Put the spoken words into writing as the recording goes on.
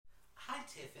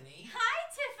Tiffany. Hi,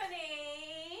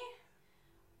 Tiffany.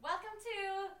 Welcome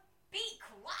to Be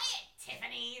Quiet,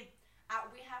 Tiffany.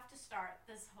 We have to start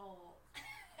this whole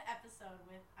episode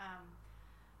with,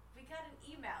 we got an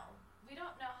email. We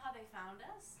don't know how they found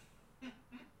us.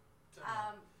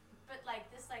 But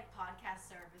this podcast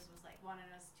service was wanted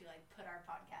us to put our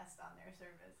podcast on their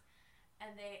service.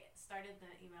 And they started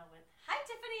the email with, "Hi,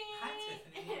 Tiffany." Hi,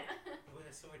 Tiffany.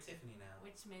 So we're Tiffany now.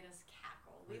 Which made us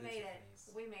cackle. We're We made Tiffany's.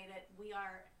 it. We made it. We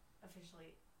are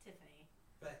officially Tiffany.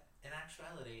 But in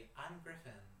actuality, I'm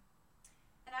Griffin.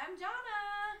 And I'm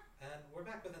Jonna. And we're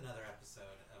back with another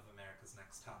episode of America's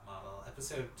Next Top Model.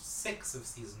 Episode 6 of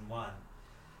Season 1.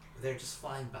 They're just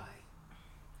flying by.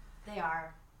 They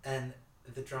are. And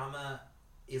the drama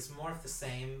is more of the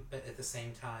same, but at the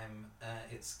same time,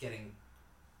 it's getting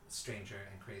stranger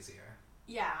and crazier.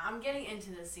 Yeah, I'm getting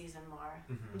into this season more.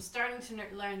 Mm-hmm. I'm starting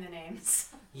to learn the names.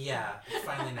 Yeah,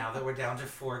 finally now that we're down to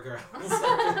 4 girls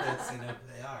after this, I know who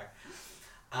they are.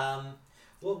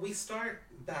 Well, we start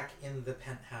back in the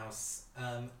penthouse,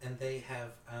 and they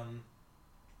have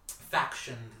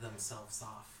factioned themselves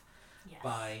off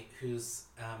by who's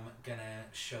gonna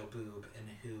show boob and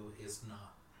who is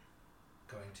not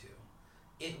going to.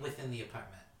 Within the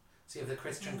apartment. So you have the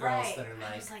Christian girls that are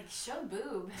I was show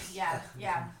boob. Yeah,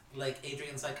 yeah.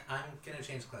 Adrian's I'm gonna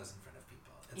change clothes in front of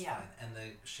people. It's fine. And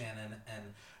the Shannon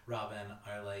and Robin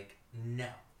are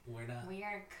no, we're not. We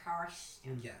are cursed.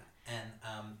 Yeah. And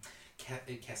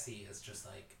Kessie is just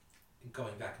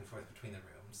going back and forth between the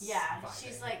rooms. Yeah,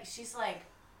 vibing. she's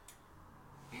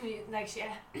she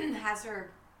has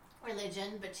her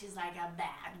religion, but she's a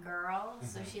bad girl. Mm-hmm.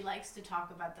 So she likes to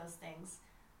talk about those things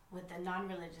with the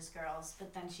non-religious girls,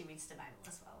 but then she reads the Bible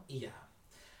as well. Yeah.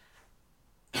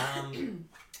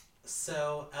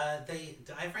 So they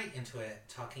dive right into it,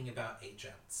 talking about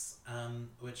agents,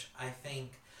 which I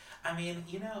think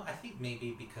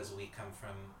maybe because we come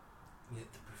from the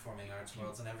performing arts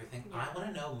worlds and everything, I want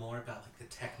to know more about the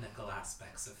technical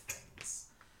aspects of things.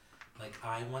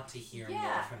 I want to hear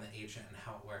more from the agent and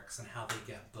how it works and how they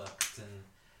get booked and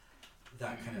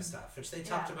that kind of stuff, which they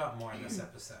talked about more in this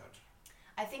episode.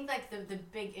 I think the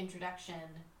big introduction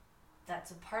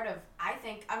that's a part of,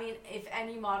 if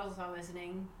any models are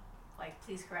listening,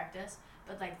 please correct us,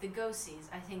 but the go-sees,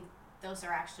 I think those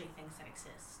are actually things that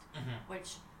exist,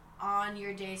 which on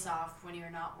your days off when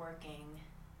you're not working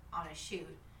on a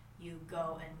shoot, you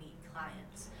go and meet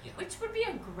clients, which would be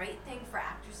a great thing for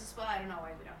actors as well. I don't know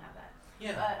why we don't have that.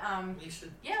 Yeah, but we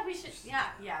should. Yeah, we should.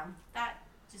 Yeah, that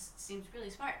just seems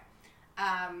really smart.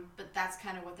 But that's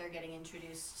kind of what they're getting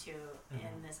introduced to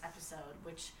in this episode,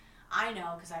 which I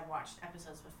know, because I've watched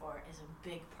episodes before, is a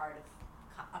big part of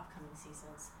upcoming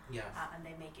seasons. Yeah. And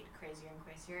they make it crazier and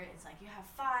crazier. It's you have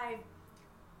 5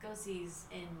 go-sees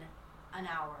in an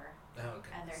hour. Oh,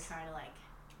 and they're trying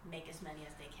to make as many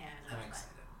as they can. I'm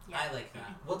excited. Yeah. I like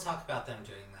that. We'll talk about them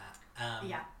doing that.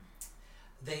 Yeah.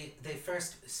 They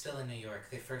first, still in New York,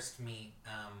 they first meet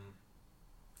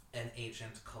an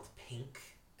agent called Pink,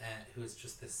 who is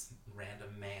just this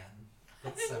random man.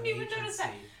 I didn't even notice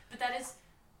that. But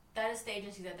that is the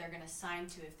agency that they're going to sign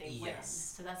to if they win.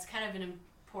 So that's kind of an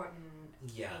important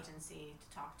agency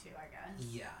to talk to, I guess.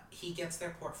 Yeah. He gets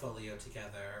their portfolio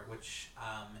together, which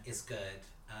is good,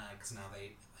 because now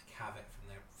they have it from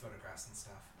their photographs and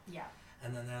stuff. Yeah.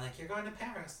 And then they're you're going to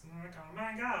Paris. And we're oh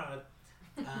my God.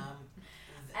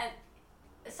 And,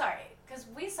 sorry, because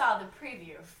we saw the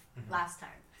preview last time,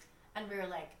 and we were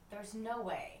there's no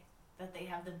way that they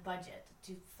have the budget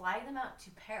to fly them out to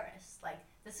Paris.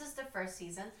 This is the first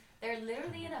season. They're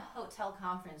literally in a hotel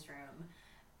conference room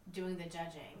doing the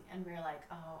judging, and we were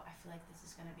oh, I feel this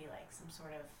is going to be some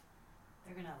sort of,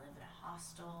 they're going to live in a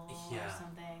hostel or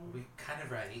something. We kind of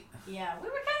right. Yeah, we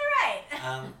were kind of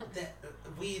right.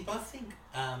 We both think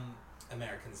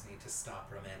Americans need to stop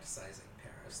romanticizing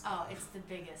Paris. Oh, it's the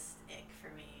biggest ick for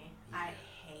me. Yeah. I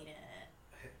hate it.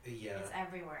 Yeah. It's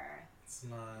everywhere. It's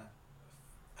not...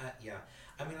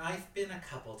 I've been a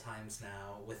couple times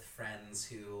now with friends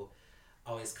who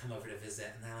always come over to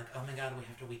visit, and they're oh my God, we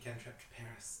have a weekend trip to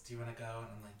Paris. Do you want to go? And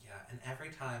I'm yeah. And every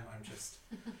time I'm just...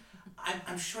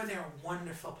 I'm sure there are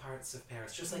wonderful parts of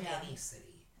Paris, just any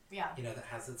city. Yeah. That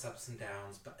has its ups and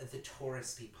downs, but the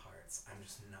touristy parts I'm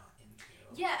just not into.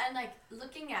 Yeah, and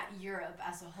looking at Europe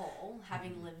as a whole,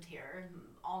 having lived here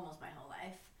almost my whole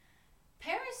life,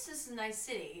 Paris is a nice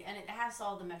city, and it has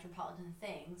all the metropolitan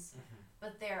things,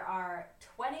 but there are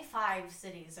 25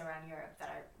 cities around Europe that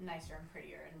are nicer and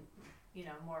prettier and,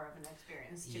 more of an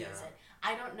experience to visit.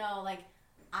 I don't know,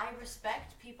 I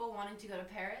respect people wanting to go to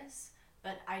Paris,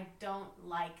 but I don't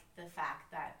like the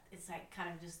fact that it's like kind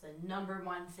of just the number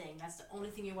one thing. That's the only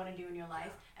thing you want to do in your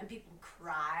life, and people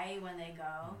cry when they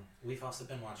go. We've also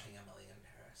been watching Emily in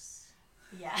Paris.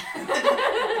 Yeah.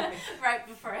 Right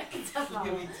before it gets up.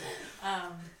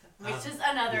 Which is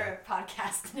another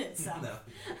podcast in itself.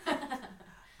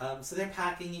 No. So they're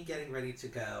packing and getting ready to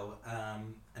go,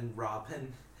 and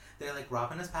Robin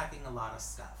is packing a lot of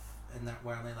stuff, and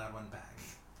we're only allowed one bag.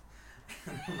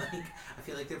 And I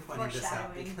feel like they're pointing this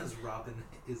out because Robin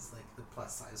is like the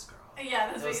plus size girl.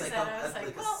 Yeah, that's what you said. I was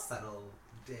like, a subtle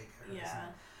dig. Yeah,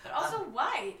 but also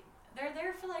white. They're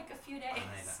there for like a few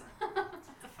days.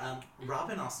 I know.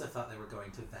 Robin also thought they were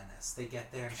going to Venice. They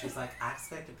get there and she's like, I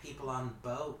expected people on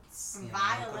boats.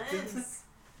 Violins.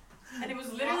 And it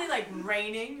was literally like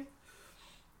raining.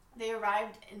 They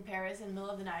arrived in Paris in the middle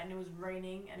of the night and it was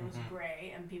raining and it was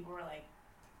gray and people were like,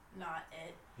 not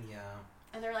it. Yeah.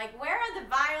 And they're like, where are the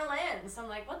violins? I'm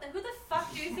like, who the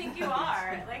fuck do you think you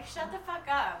are? Like, shut the fuck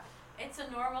up. It's a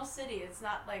normal city. It's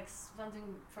not like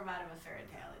something from out of a fairy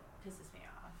tale. It pisses me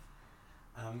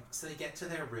off. So they get to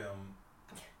their room,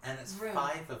 and it's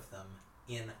 5 of them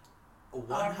in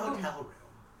one hotel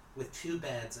room with 2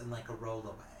 beds and like a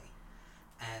rollaway.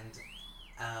 And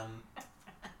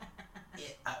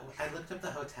I looked up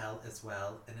the hotel as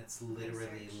well, and it's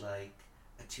literally like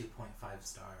a 2.5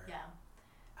 star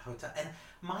hotel. And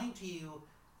mind you,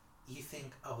 you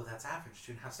think, oh, that's average,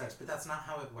 2.5 stars, but that's not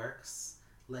how it works.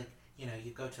 Like, you know,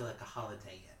 you go to like a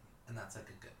Holiday Inn, and that's like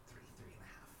a good 3.5.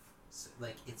 So,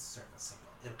 like, it's serviceable.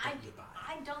 It'll get you by.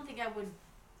 I don't think I would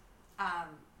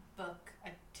book a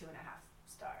 2.5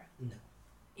 star. No.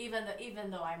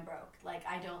 Even though I'm broke, like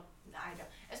I don't,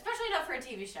 especially not for a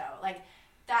TV show. Like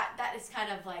that is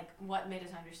kind of like what made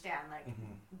us understand. Like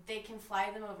they can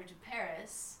fly them over to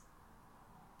Paris,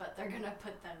 but they're gonna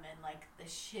put them in like the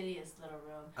shittiest little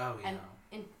room. Oh yeah.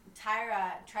 And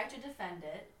Tyra tried to defend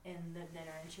it in the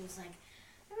dinner, and she was like,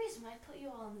 the reason why I put you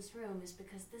all in this room is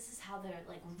because this is how their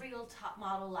like real top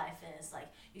model life is. Like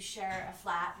you share a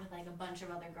flat with like a bunch of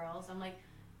other girls. I'm like,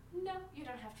 no, you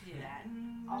don't have to do that.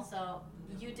 Also,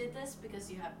 you did this because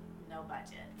you have no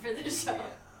budget for this show. Yeah.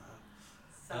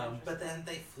 So but then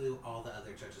they flew all the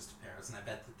other judges to Paris, and I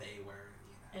bet that they were,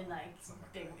 in like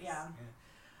big,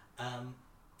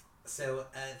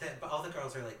 but all the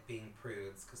girls are like being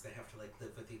prudes because they have to like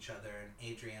live with each other, and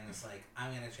Adrienne is like,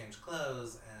 I'm gonna change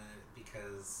clothes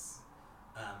because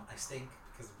I stink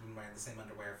because I've been wearing the same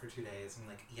underwear for 2 days. I'm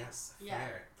like, yes,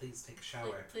 fair. Please take a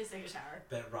shower. Please take a shower.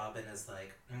 But Robin is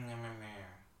like,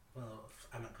 well,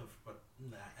 I'm not comfortable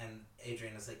with that. And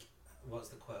Adrienne is like, what was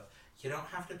the quote? You don't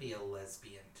have to be a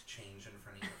lesbian to change in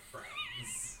front of your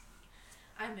friends.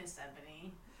 I miss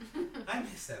Ebony. I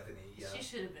miss Ebony, yeah. She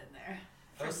should have been there.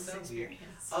 That was so weird.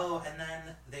 Oh, and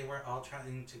then they were all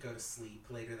trying to go to sleep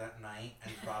later that night,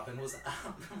 and Robin was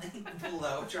up, like,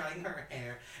 below drying her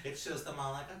hair. It shows them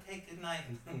all like, okay, good night.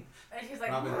 And she's like,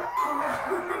 Robin,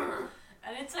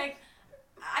 and it's like,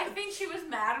 I think she was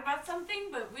mad about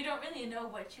something, but we don't really know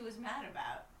what she was mad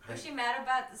about. Was she mad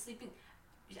about the sleeping?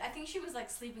 I think she was like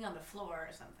sleeping on the floor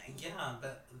or something. Yeah,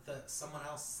 but someone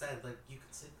else said, like, you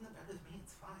can sleep in the bed with me,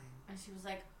 it's fine. And she was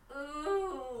like,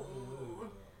 ooh.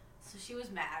 So she was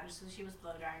mad, so she was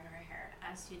blow drying her hair,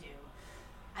 as you do.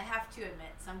 I have to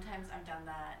admit, sometimes I've done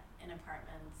that in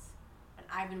apartments, and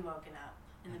I've been woken up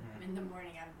in the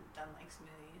morning. I've done like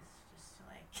smoothies just to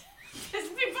like piss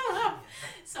people up.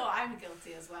 So I'm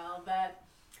guilty as well. But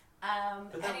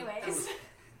anyways.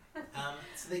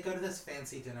 So they go to this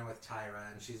fancy dinner with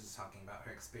Tyra, and she's just talking about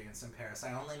her experience in Paris.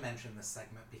 I only mention this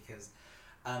segment because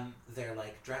they're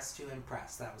like dressed to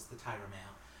impress. That was the Tyra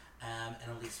mail, and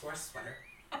Elise wore a sweater.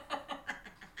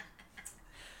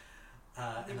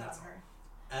 And that's her.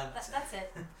 That's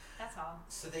it. That's all.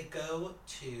 So they go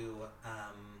to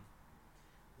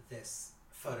this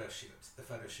photo shoot, the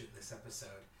photo shoot this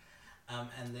episode,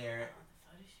 and they're the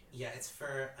photo shoot. Yeah, it's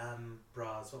for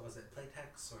bras. What was it?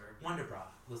 Playtex or Wonder Bra?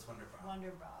 It was Wonder Bra.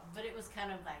 Wonder Bra, but it was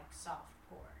kind of like soft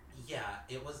porn. Yeah,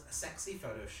 it was a sexy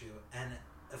photo shoot, and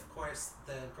of course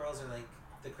the girls are like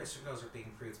the Christian girls are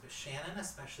being prudes, but Shannon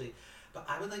especially. But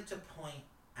I would like to point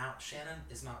out Shannon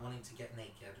is not wanting to get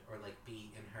naked or like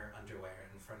be in her underwear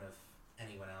in front of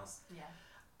anyone else. Yeah.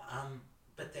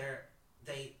 But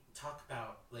they talk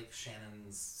about like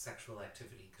Shannon's sexual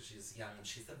activity because she's young and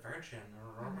she's a virgin.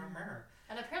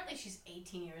 And apparently she's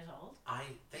 18 years old.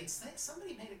 They say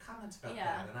somebody made a comment about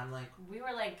that, and I'm like, we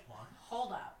were like, what?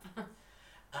 Hold up.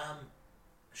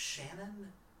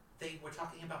 Shannon, they were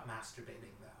talking about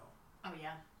masturbating though. Oh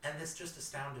yeah. And this just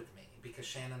astounded me because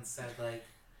Shannon said like,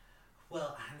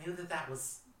 well, I knew that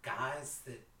was guys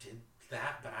that did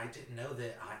that, but I didn't know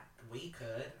that we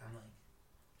could. I'm like,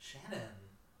 Shannon,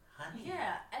 honey.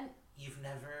 Yeah, and you've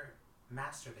never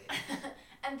masturbated.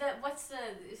 and what's the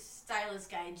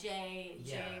stylist guy? J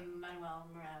Manuel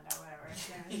Miranda, whatever.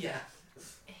 Yeah.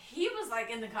 He was like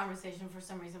in the conversation for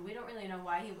some reason. We don't really know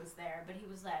why he was there, but he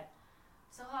was like,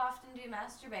 "So how often do you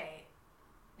masturbate,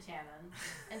 Shannon?"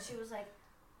 And she was like,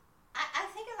 I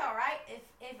think it's all right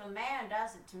if a man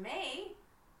does it to me.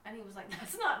 And he was like,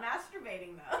 "That's not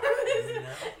masturbating, though."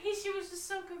 No. She was just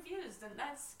so confused, and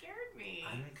that scared me.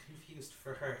 I'm confused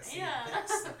for her. See, yeah.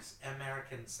 That's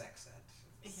American sex ed.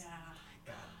 Yeah.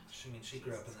 God. I mean, she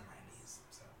grew up in the 90s,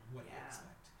 so what do you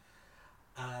expect?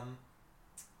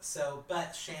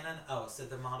 But Shannon, so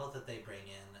the model that they bring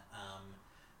in,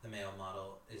 the male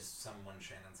model, is someone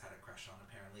Shannon's had a crush on,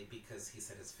 apparently, because he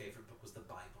said his favorite book was the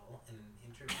Bible in an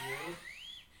interview.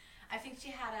 I think she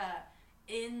had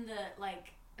in the,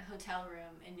 hotel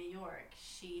room in New York,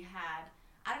 she had,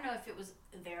 I don't know if it was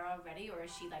there already or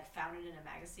she, found it in a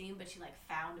magazine, but she,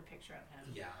 found a picture of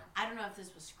him. Yeah. I don't know if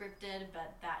this was scripted,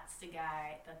 but that's the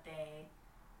guy that they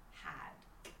had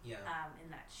in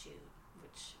that shoot,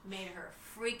 which made her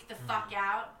freak the fuck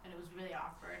out, and it was really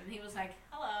awkward. And he was like,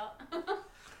 "Hello."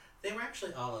 They were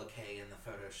actually all okay in the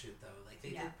photo shoot, though.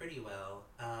 They did pretty well.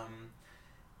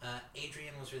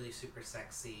 Adrian was really super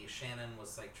sexy. Shannon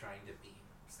was, trying to be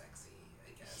sexy,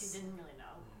 I guess. She didn't really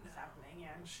know what was happening,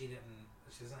 yeah. She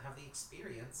doesn't have the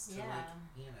experience to,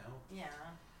 Yeah.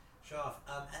 show off.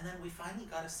 And then we finally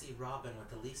got to see Robin with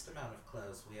the least amount of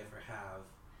clothes we ever have.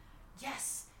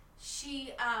 Yes!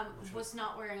 She was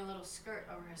not wearing a little skirt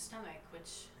over her stomach,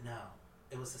 which... No.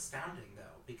 It was astounding,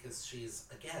 though, because she's,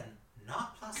 again,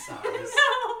 not plus size.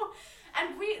 No!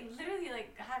 And we literally,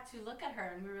 had to look at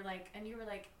her, and we were like... And you were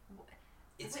like...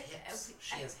 It's hips.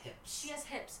 She has hips. She has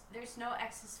hips. There's no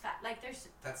excess fat. There's...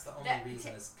 That's the only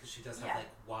reason is because she does have,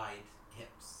 wide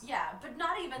hips. Yeah, but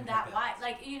not even that wide.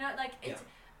 It's...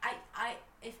 I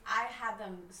if I had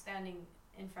them standing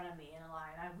in front of me in a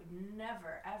line, I would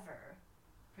never, ever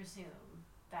presume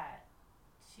that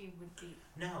she would be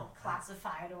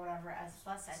classified or whatever as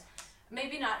plus size.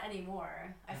 Maybe not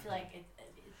anymore. I feel like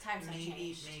times have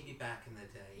changed. Maybe back in the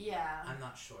day. Yeah. I'm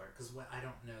not sure because I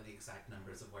don't know the exact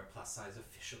numbers of where plus size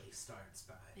officially starts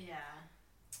by. Yeah.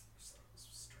 So it's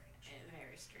strange.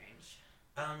 Very strange.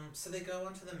 So they go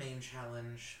on to the main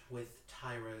challenge with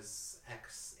Tyra's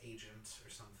ex-agent or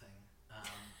something.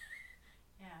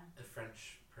 A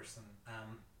French person.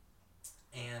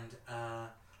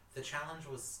 The challenge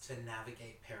was to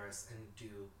navigate Paris and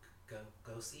do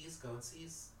go-sees,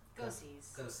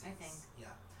 I think. Yeah.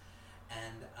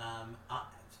 And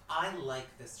I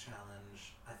like this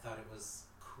challenge. I thought it was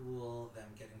cool, them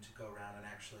getting to go around and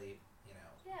actually,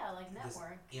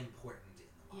 network. Important in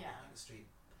the modeling industry.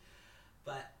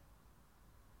 But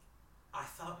I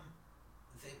thought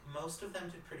most of them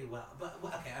did pretty well. But,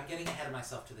 okay, I'm getting ahead of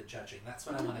myself to the judging. That's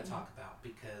what I want to talk about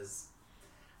because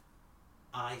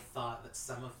I thought that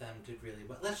some of them did really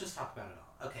well. Let's just talk about it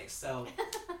all. Okay, so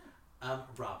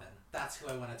Robin, that's who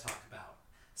I want to talk about.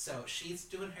 So she's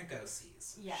doing her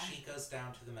go-sees. Yeah. She goes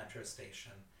down to the metro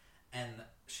station and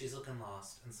she's looking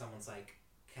lost and someone's like,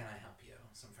 "Can I help you?"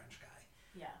 Some French guy.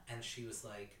 Yeah. And she was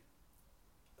like,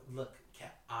 "Look,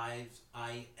 I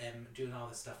am doing all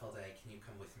this stuff all day. Can you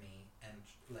come with me and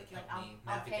help me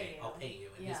navigate? I'll pay you."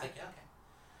 And he's like, "Yeah,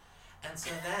 okay." And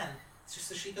so then,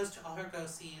 so she goes to all her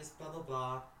go-sees, blah, blah,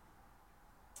 blah,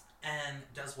 and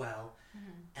does well.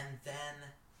 Mm-hmm. And then,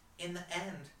 in the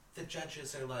end, the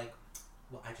judges are like,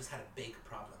 "Well, I just had a big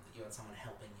problem that you had someone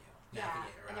helping you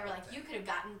navigate around." And they were like, "You could have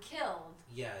gotten killed."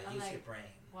 Yeah, use your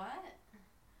brain. What?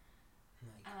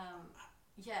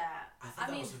 I thought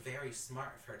that was very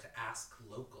smart of her to ask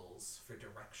locals for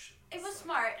directions. It was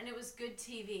smart, and it was good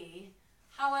TV.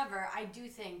 However, I do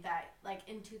think that,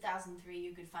 in 2003,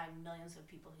 you could find millions of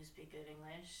people who speak good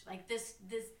English. This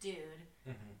dude,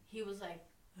 he was like,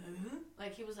 huh?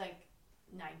 He was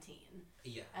 19.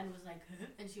 Yeah. And was like, huh?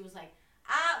 And she was like,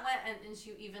 and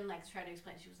she even, tried to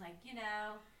explain. She was like,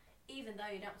 even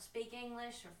though you don't speak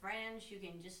English or French, you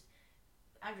can just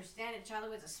understand each other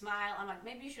with a smile. I'm like,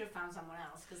 maybe you should have found someone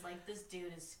else, because, this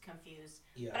dude is confused.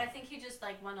 Yeah. But I think he just,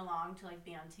 went along to,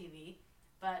 be on TV.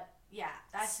 But, yeah,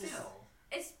 that's still...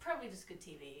 It's probably just good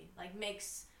TV. It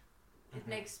makes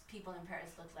people in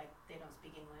Paris look like they don't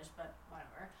speak English, but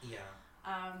whatever. Yeah.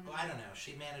 Well, I don't know.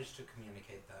 She managed to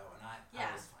communicate, though, and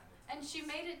I was fine with it. And she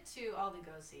made it to all the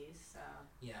go-sees, so...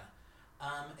 Yeah.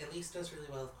 Elise does really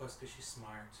well, of course, because she's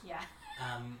smart. Yeah.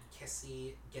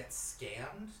 Kissy gets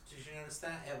scammed. Did you notice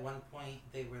that? At one point,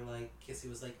 they were Kissy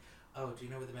was like, "Oh, do you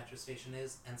know where the metro station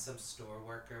is?" And some store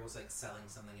worker was, selling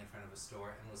something in front of a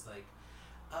store and was like,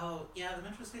 oh, yeah, the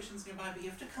metro station's nearby, but you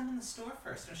have to come in the store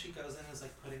first. And she goes in and is,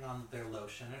 like, putting on their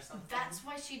lotion or something. That's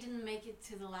why she didn't make it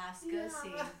to the last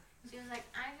go-see. She was like,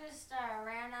 I just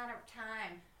ran out of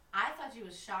time. I thought she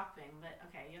was shopping, but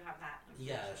okay, you have that.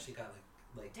 Yeah, she got,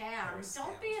 like damn,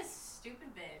 don't be a stupid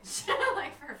bitch.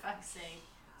 Like, for fuck's sake.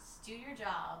 Just do your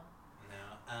job.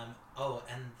 No. Oh,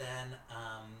 and then,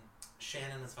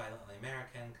 Shannon is violently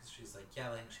American because she's like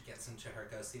yelling. She gets into her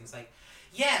go-see and is like,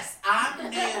 yes, I'm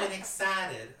new and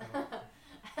excited. Oh.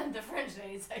 And the French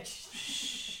lady's like,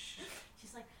 shh.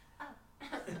 She's like, oh.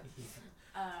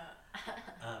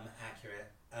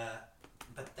 Accurate.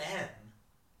 But then,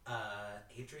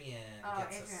 Adrian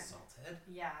gets assaulted.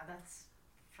 Yeah, that's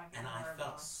fucking and horrible. I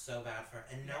felt so bad for her.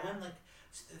 And no one, like,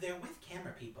 they're with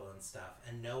camera people and stuff,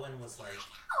 and no one was like,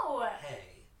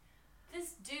 hey.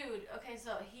 This dude, okay,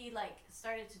 so he, like,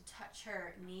 started to touch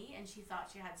her knee, and she thought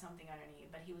she had something on her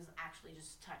knee, but he was actually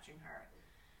just touching her.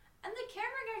 And the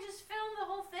camera guy just filmed the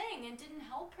whole thing and didn't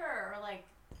help her or, like,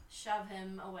 shove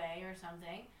him away or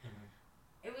something. Mm-hmm.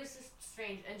 It was just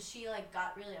strange, and she, like,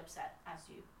 got really upset, as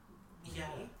you see.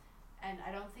 Yeah. And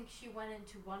I don't think she went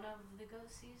into one of the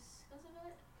go-sees because of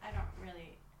it. I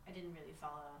didn't really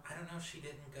follow. I don't know if she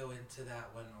didn't go into that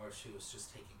one or she was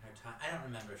just taking her time. I don't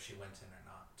remember if she went in or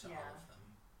not to all of them.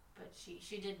 But she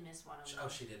did miss one of them. Oh,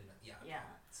 she did. Yeah. Okay. Yeah.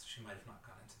 So she might have not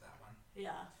gone into that one.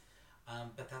 Yeah.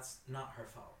 But that's not her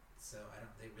fault. So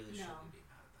they really shouldn't be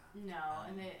mad at that. No,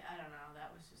 and I don't know.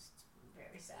 That was just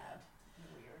very sad and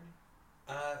weird.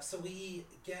 So we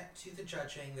get to the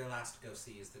judging. Their last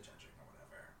go-see is the judging or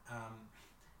whatever.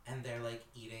 And they're like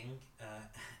eating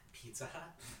Pizza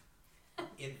Hut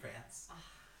in France.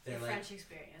 They're the French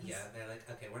experience. Yeah, they're like,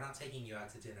 okay, we're not taking you out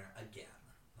to dinner again.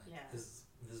 Like, yeah. This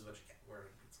is what you get. We're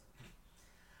eating pizza.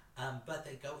 But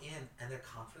they go in, and their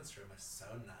conference room is so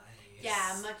nice.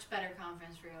 Yeah, much better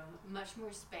conference room, much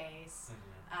more space.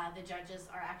 Mm-hmm. The judges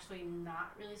are actually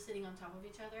not really sitting on top of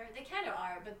each other. They kind of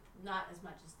are, but not as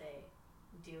much as they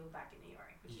do back in New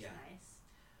York, which is nice.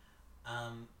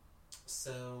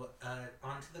 So,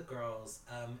 on to the girls.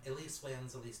 Elise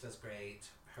wins. Elise does great.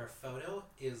 Her photo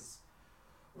is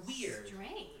weird.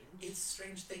 Strange. It's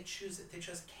strange. They chose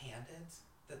Candid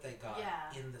that they got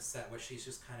in the set where she's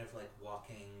just kind of like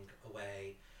walking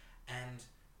away, and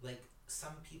like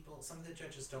some of the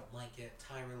judges don't like it.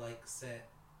 Tyra likes it,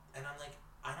 and I'm like,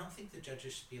 I don't think the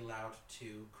judges should be allowed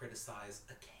to criticize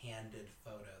a candid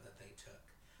photo that they took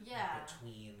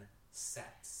between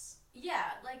sets.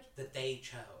 Yeah, like that they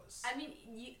chose. I mean,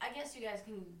 I guess you guys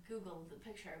can Google the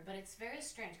picture, but it's very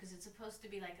strange because it's supposed to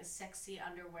be like a sexy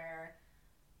underwear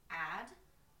ad.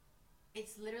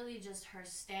 It's literally just her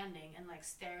standing and like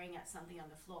staring at something on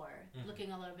the floor,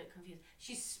 looking a little bit confused.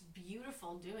 She's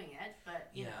beautiful doing it, but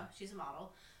you know, she's a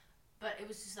model. But it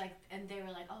was just like, and they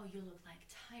were like, "Oh, you look like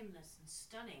timeless and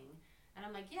stunning." And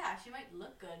I'm like, "Yeah, she might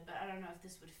look good, but I don't know if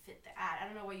this would fit the ad. I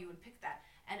don't know why you would pick that."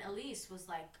 And Elise was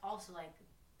like, also like,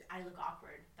 "I look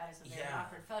awkward. That is a very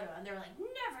awkward photo." And they were like,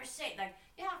 "Never say it. Like,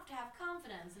 you have to have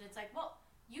confidence." And it's like, well,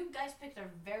 you guys picked a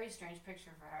very strange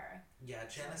picture for her. Yeah,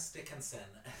 Janice Dickinson,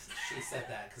 she said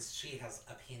that because she has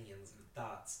opinions and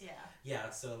thoughts. Yeah. Yeah,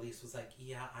 so Elise was like,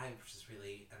 "Yeah, I just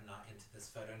really am not into this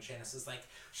photo." And Janice is like,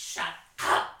 "Shut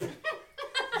up!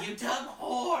 You dumb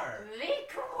whore!" Be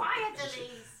quiet,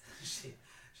 Elise. She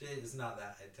is not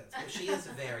that intense, but she is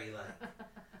very like...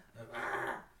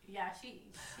 Yeah,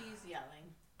 she's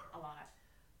yelling a lot.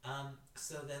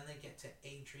 So then they get to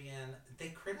Adrian. They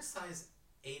criticize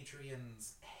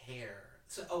Adrian's hair.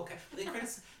 So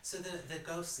so the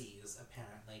go-sees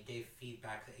apparently gave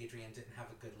feedback that Adrian didn't have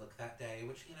a good look that day,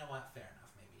 which, you know what, fair enough.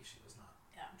 Maybe she was not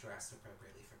dressed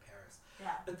appropriately for Paris.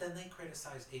 Yeah. But then they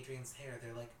criticize Adrian's hair.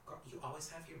 They're like, "Girl, you always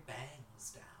have your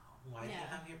bangs down. Why do you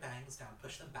have your bangs down?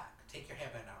 Push them back. Take your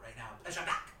hairband out right now. Push them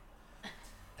back."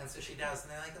 And so she does,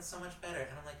 and they're like, "That's so much better."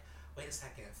 And I'm like, wait a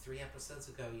second, 3 episodes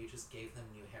ago you just gave them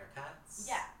new haircuts?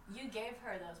 Yeah, you gave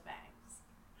her those bangs.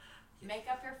 Yeah. Make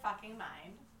up your fucking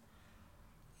mind.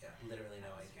 Yeah, literally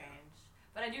no idea. Strange.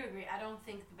 But I do agree, I don't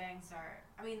think the bangs are...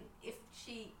 I mean, if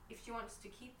she wants to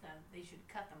keep them, they should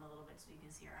cut them a little bit so you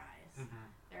can see her eyes. Mm-hmm.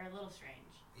 They're a little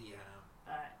strange. Yeah.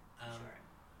 But, sure.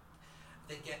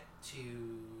 They get to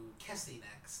Kessie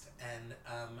next, and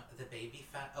the baby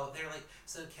fat... Oh, they're like,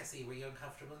 "So Kessie, were you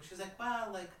uncomfortable?" And she's like,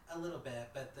 "Well, like, a little bit,"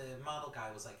 but the model guy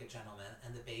was like a gentleman,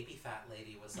 and the baby fat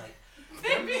lady was like,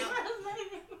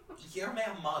 "Your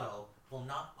male model will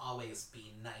not always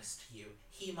be nice to you.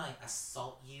 He might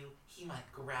assault you, he might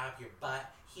grab your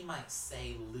butt, he might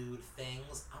say lewd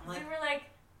things." I'm like... We were like,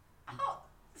 "Oh,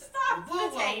 stop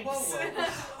the tapes."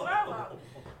 Whoa.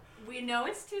 We know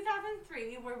it's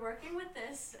 2003. We're working with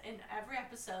this in every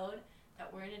episode.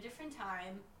 that we're in a different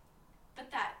time, but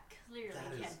that clearly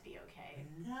can't be okay.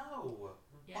 No.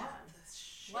 Yeah.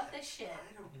 What What the shit? the shit?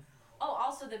 I don't know. Oh,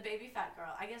 also the baby fat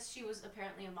girl. I guess she was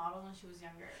apparently a model when she was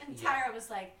younger. And Yeah. Tyra was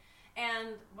like, and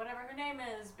whatever her name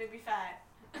is, baby fat.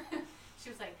 She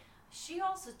was like, she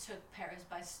also took Paris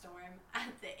by storm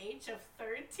at the age of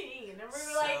 13. And we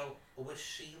were like... So, was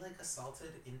she, like,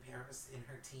 assaulted in Paris in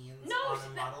her teens No, on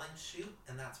a modeling shoot?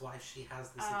 And that's why she has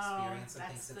this experience and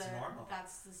thinks it's normal?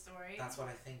 That's the story. That's what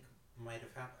I think might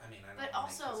have happened. I mean, I don't know. But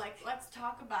also, like, let's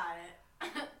talk about it.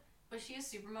 Was she a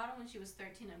supermodel when she was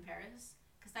 13 in Paris?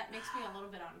 Because that makes me a little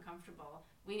bit uncomfortable.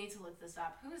 We need to look this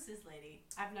up. Who is this lady?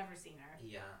 I've never seen her.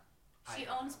 Yeah. She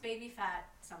owns Baby Fat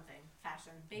something.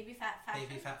 Fashion. Baby Fat Fashion?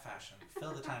 Baby Fat Fashion.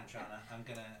 Fill the time, Shauna. I'm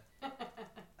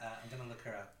gonna look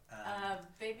her up.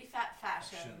 Baby Fat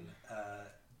Fashion.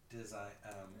 Design.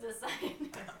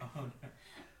 Designer. Owner.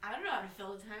 I don't know how to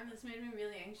fill the time. This made me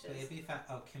really anxious. Baby Fat.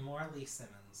 Oh, Kimora Lee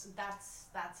Simmons.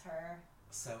 That's her.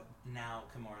 So now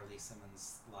Kimora Lee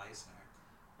Simmons Leisner.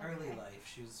 Early life.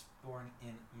 She was born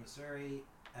in Missouri,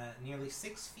 nearly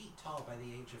 6 feet tall by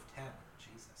the age of 10.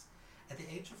 Jesus. At the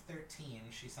age of 13,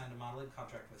 she signed a modeling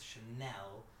contract with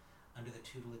Chanel under the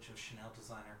tutelage of Chanel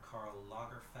designer Karl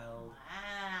Lagerfeld.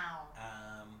 Wow.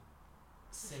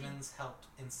 Simmons helped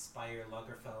inspire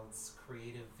Lagerfeld's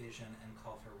creative vision and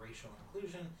call for racial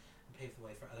inclusion and paved the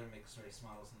way for other mixed-race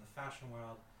models in the fashion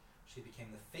world. She became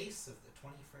the face of the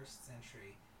 21st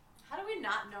century. How do we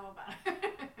not know about her?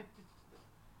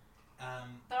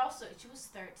 But also, she was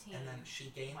 13. And then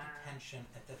she gained attention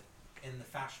in the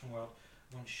fashion world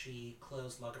when she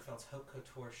closed Lagerfeld's Haute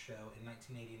Couture show in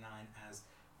 1989 as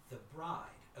the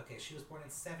bride. Okay, she was born in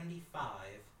 75,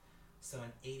 so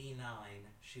in 89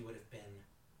 she would have been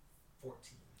 14.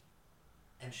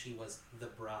 And she was the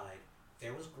bride.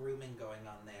 There was grooming going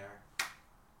on there.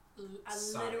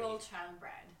 Literal child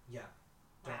bride. Yeah.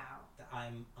 Wow.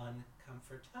 I'm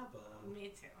uncomfortable.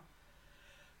 Me too.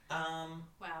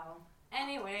 Well,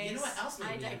 anyways. You know what else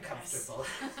made me digress. uncomfortable?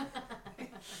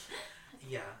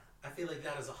 Yeah. I feel like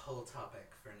that is a whole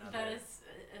topic for another. That is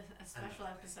a special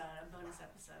episode, a bonus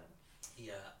episode.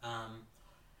 Yeah.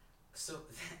 So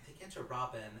they get to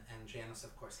Robin, and Janice,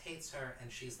 of course, hates her,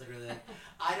 and she's literally like,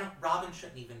 Robin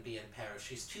shouldn't even be in Paris.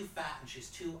 She's too fat and she's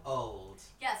too old.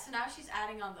 Yeah, so now she's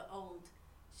adding on the old.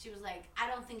 She was like, I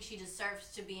don't think she deserves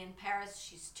to be in Paris.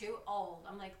 She's too old.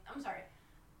 I'm like, I'm sorry.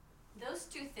 Those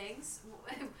two things,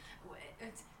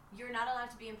 you're not allowed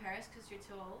to be in Paris because you're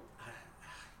too old? I don't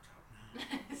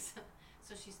know.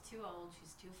 So she's too old,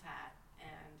 she's too fat,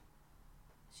 and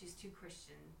she's too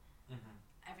Christian. Mm-hmm.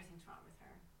 Everything's wrong with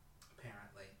her.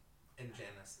 Apparently. And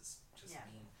Janice is just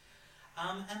mean.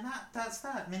 Yeah. And that's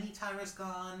that. Mini Tyra's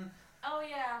gone. Oh,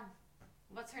 yeah.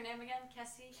 What's her name again?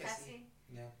 Cassie?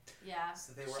 Yeah. Yeah.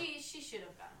 So they were, she should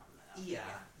have gone home, though.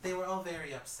 Yeah. They were all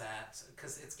very upset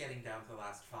because it's getting down to the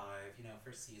last 5,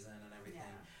 first season and everything.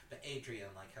 Yeah. But Adrian,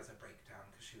 has a breakdown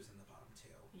because she was in the bottom 2.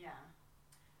 Yeah.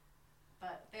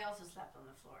 But they also slept on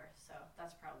the floor, so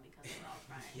that's probably because they were all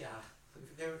crying. Yeah.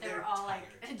 They were all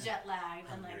tired, jet lagged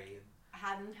and hungry.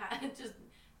 hadn't just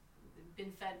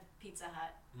been fed Pizza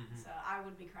Hut. Mm-hmm. So I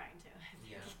would be crying too. I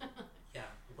think. Yeah.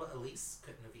 Yeah. Well, Elise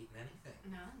couldn't have eaten anything.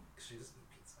 No. Because she doesn't eat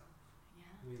pizza.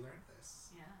 Yeah. We learned this.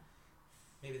 Yeah.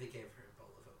 Maybe they gave her a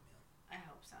bowl of oatmeal. I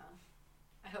hope so.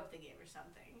 I hope they gave her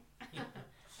something.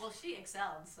 Well, she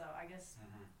excelled, so I guess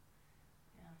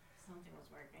something was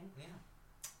working. Yeah.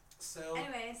 So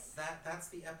anyways, that's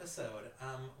the episode.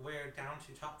 We're down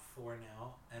to top 4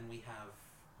 now, and we have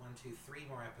 1, 2, 3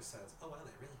 more episodes. Oh wow,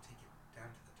 they really take it down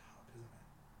to the top, isn't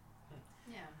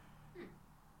it? Yeah.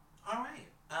 All right.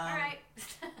 All right.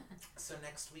 So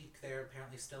next week they're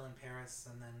apparently still in Paris,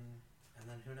 and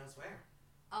then who knows where.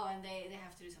 Oh, and they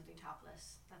have to do something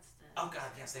topless. That's the. Oh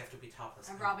God, yes, they have to be topless.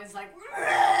 And Robin's like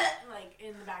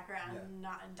in the background,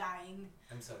 not dying.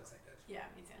 I'm so excited. Yeah,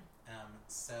 me too.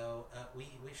 So we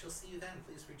shall see you then.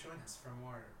 Please rejoin us for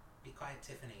more Be Quiet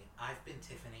Tiffany. I've been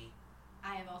Tiffany.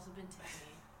 I have also been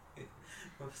Tiffany.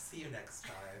 We'll see you next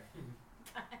time.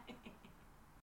 Bye.